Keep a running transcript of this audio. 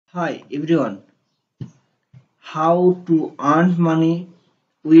Hi everyone, how to earn money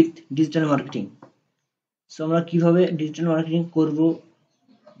with digital marketing. So আমরা কিভাবে digital marketing করব,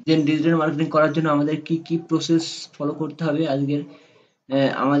 দেন digital marketing করার জন্য আমাদের কি কি প্রসেস ফলো করতে হবে আজকের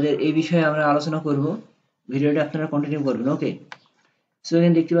আমাদের এই বিষয়ে আমরা আলোচনা করব। ভিডিওটা আপনারা কন্টিনিউ করবেন, ওকে? সো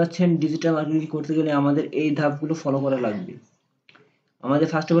এখানে দেখতে পাচ্ছেন ডিজিটাল মার্কেটিং করতে গেলে আমাদের এই ধাপগুলো ফলো করা লাগবে। আমাদের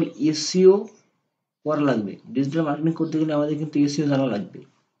ফার্স্ট অফ অল এসইও করা লাগবে। ডিজিটাল মার্কেটিং করতে গেলে আমাদের কিন্তু এসইও জানা লাগবে।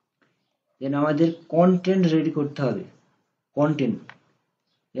 দেন আমাদের কন্টেন্ট রেডি করতে হবে, কন্টেন্ট।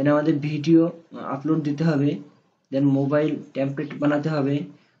 দেন আমাদের ভিডিও আপলোড দিতে হবে, দেন মোবাইল টেমপ্লেট বানাতে হবে,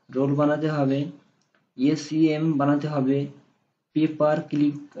 রোল বানাতে হবে, এসইএম বানাতে হবে, পেপার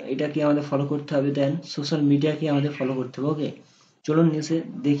ক্লিক এটাকে আমাদের ফলো করতে হবে, দেন সোশ্যাল মিডিয়াকে আমাদের ফলো করতে হবে। ওকে, চলুন নিচে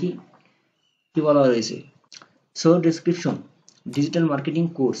দেখি কি বলা রয়েছে। So description, digital marketing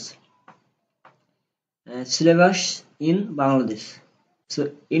course syllabus in Bangladesh. So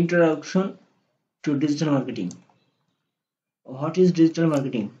introduction to digital marketing. What is digital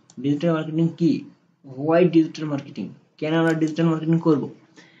marketing? Digital marketing কি? Why digital marketing? কেন আমরা ডিজিটাল মার্কেটিং করব?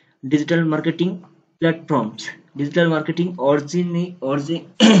 Digital marketing platforms, digital marketing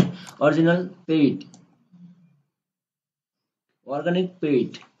original paid, organic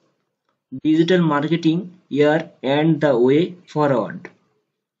paid, digital marketing year and the way forward,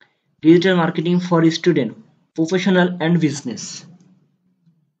 digital marketing for student, professional and business.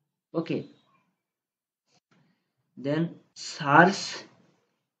 Okay, then search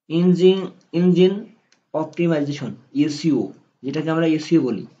engine optimisation, SEO, যেটাকে আমরা SEO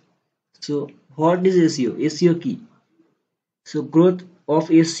বলি। So what is SEO? SEO কি? So growth of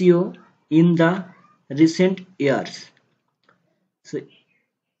SEO in the recent years. So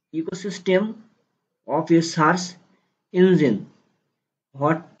ecosystem of a search engine.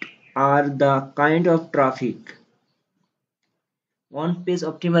 What are the kind of traffic? On page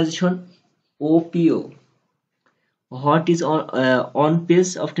optimization, OPO. What is on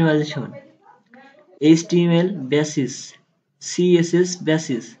page optimization? HTML basis, CSS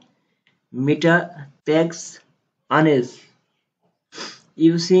basis, meta tags harness,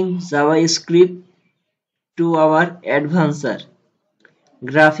 using JavaScript to our advancer,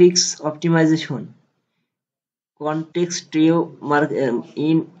 graphics optimization, context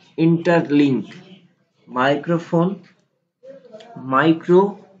in interlink, micro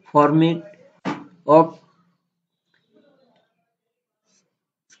format of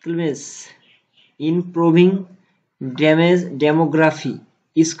schemes, improving demography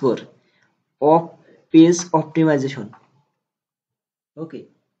score of page optimization. Okay,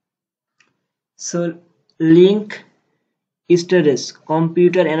 so link storage,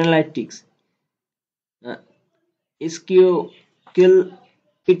 computer analytics, skill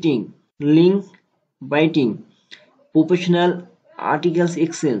fitting, link biting, professional articles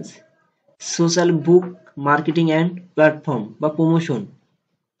exchange, social book marketing and platform বা promotion,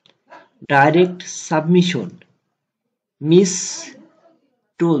 direct submission, miss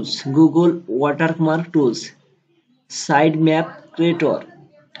tools, Google watermark tools, sitemap creator,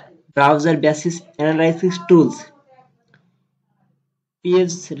 browser basis analysis tools,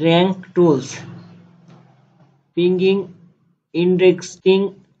 page rank tools, pinging indexing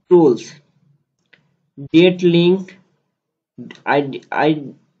tools, date link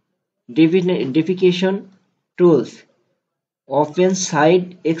identification tools, open site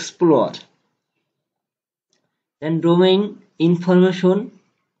explorer, then domain information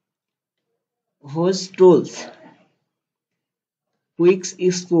host tools, Wix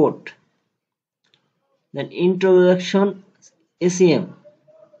export, then introduction SEM,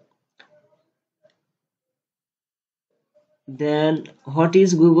 then what is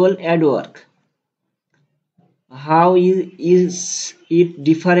Google AdWords, how is it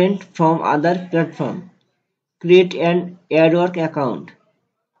different from other platforms, create an AdWords account,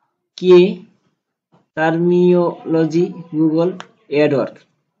 key terminology, Google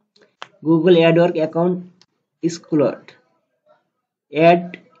AdWords account excluded, ad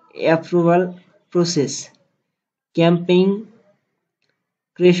approval process, campaign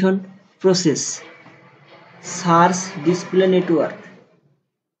creation process, search display network,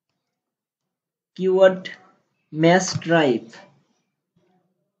 keyword match type,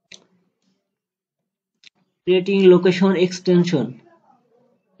 creating location extension.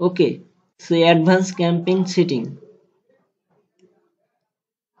 Okay, so advanced campaign setting,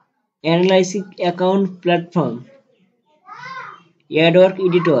 analyzing account platform, AdWords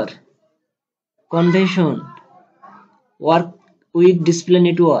editor, convention, work with display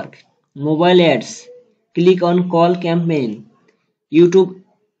network, mobile ads, click on call campaign, YouTube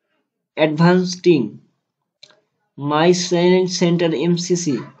advancing, My Center MCC,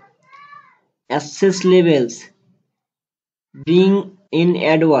 access levels, bring in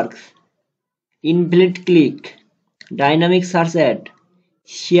AdWords, invalid click, dynamic search ad,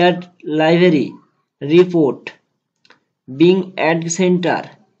 shared library, report, Bing Ad Center,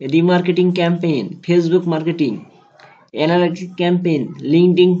 remarketing campaign, Facebook marketing, analytics campaign,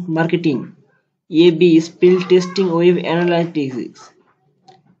 LinkedIn marketing, A/B spell testing, web analytics,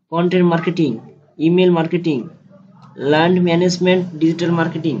 content marketing, email marketing, land management, digital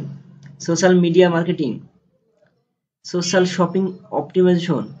marketing, social media marketing, social shopping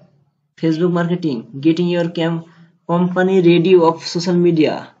optimization, Facebook marketing, getting your company ready of social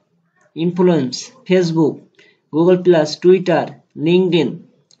media, influence, Facebook, Google Plus, Twitter, LinkedIn,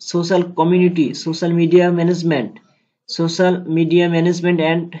 social media management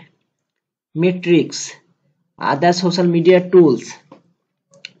and metrics, other social media tools,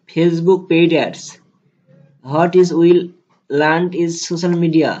 Facebook paid ads, what is will learned is social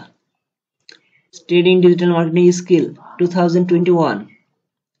media, studying digital marketing skill 2021.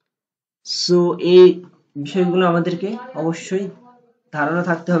 So এই বিষয়গুলো আমাদেরকে অবশ্যই ধারণা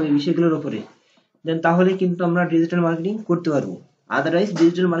থাকতে হবে এই বিষয়গুলোর উপরে, দেন তাহলে কিন্তু আমরা ডিজিটাল মার্কেটিং করতে পারবো, আদারওয়াইজ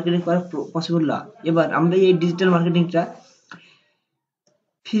ডিজিটাল মার্কেটিং করা পসিবল না। এবার আমরা এই ডিজিটাল মার্কেটিংটা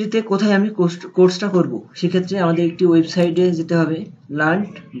ফ্রিতে কোথায় আমি কোর্সটা করব, সেক্ষেত্রে আমাদের একটি ওয়েবসাইটে যেতে হবে, লার্ন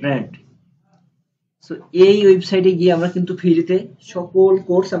ব্র্যান্ড। সো এই ওয়েবসাইটে গিয়ে আমরা কিন্তু ফ্রিতে সকল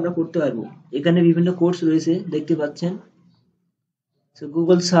কোর্স আমরা করতে পারবো। এখানে বিভিন্ন কোর্স রয়েছে দেখতে পাচ্ছেন। So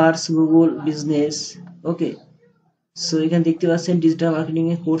Google search, Google business, ওকে। সো এখানে দেখতে পাচ্ছেন ডিজিটাল মার্কেটিং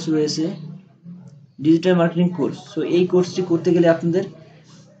এর কোর্স রয়েছে, ডিজিটাল মার্কেটিং কোর্স। সো এই কোর্সটি করতে গেলে আপনাদের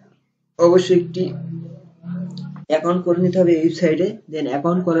অবশ্যই একটি অ্যাকাউন্ট করে নিতে হবে ওয়েবসাইটে, দেন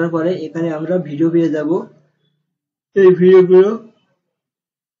অ্যাকাউন্ট করার পরে এখানে আমরা ভিডিও পেয়ে যাব। এই ভিডিওগুলো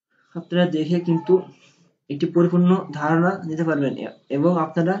আপনারা দেখে কিন্তু একটি পরিপূর্ণ ধারণা নিতে পারবেন এবং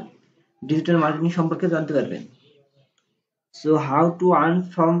আপনারা ডিজিটাল মার্কেটিং সম্পর্কে জানতে পারবেন। So how to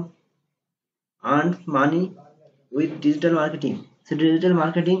earn money with digital marketing. So digital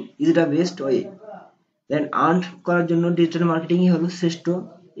marketing is the best way. Then earn করার জন্য ডিজিটাল মার্কেটিংই হলো শ্রেষ্ঠ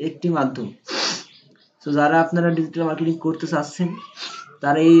একটি মাধ্যম। সো যারা আপনারা ডিজিটাল মার্কেটিং করতে চাচ্ছেন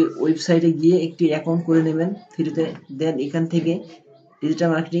তারা এই ওয়েবসাইটে গিয়ে একটি অ্যাকাউন্ট করে নেবেন ফ্রিতে, দেন এখান থেকে ডিজিটাল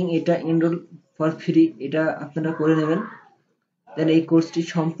মার্কেটিং এটা এনরোল ফর ফ্রি, এটা আপনারা করে নেবেন, দেন এই কোর্সটি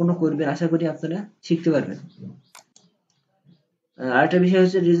সম্পূর্ণ করবেন, আশা করি আপনারা শিখতে পারবেন। আরেকটা বিষয়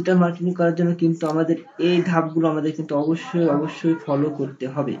হচ্ছে ডিজিটাল মার্কেটিং করার জন্য কিন্তু আমাদের এই ধাপগুলো আমাদের কিন্তু অবশ্যই ফলো করতে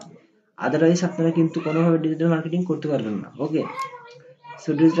হবে, আদারওয়াইজ আপনারা কিন্তু কোনোভাবে ডিজিটাল মার্কেটিং করতে পারবেন না। ওকে, সো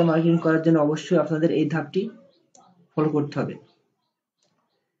ডিজিটাল মার্কেটিং করার জন্য অবশ্যই আপনাদের এই ধাপটি ফলো করতে হবে।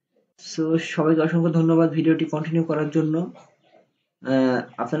 সো সবাইকে অসংখ্য ধন্যবাদ ভিডিওটি কন্টিনিউ করার জন্য।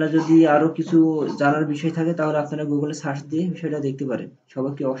 আপনারা যদি আরো কিছু জানার বিষয় থাকে তাহলে আপনারা গুগলে সার্চ দিয়ে বিষয়টা দেখতে পারেন।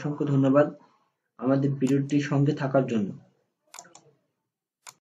 সবাইকে অসংখ্য ধন্যবাদ আমাদের ভিডিওটির সঙ্গে থাকার জন্য।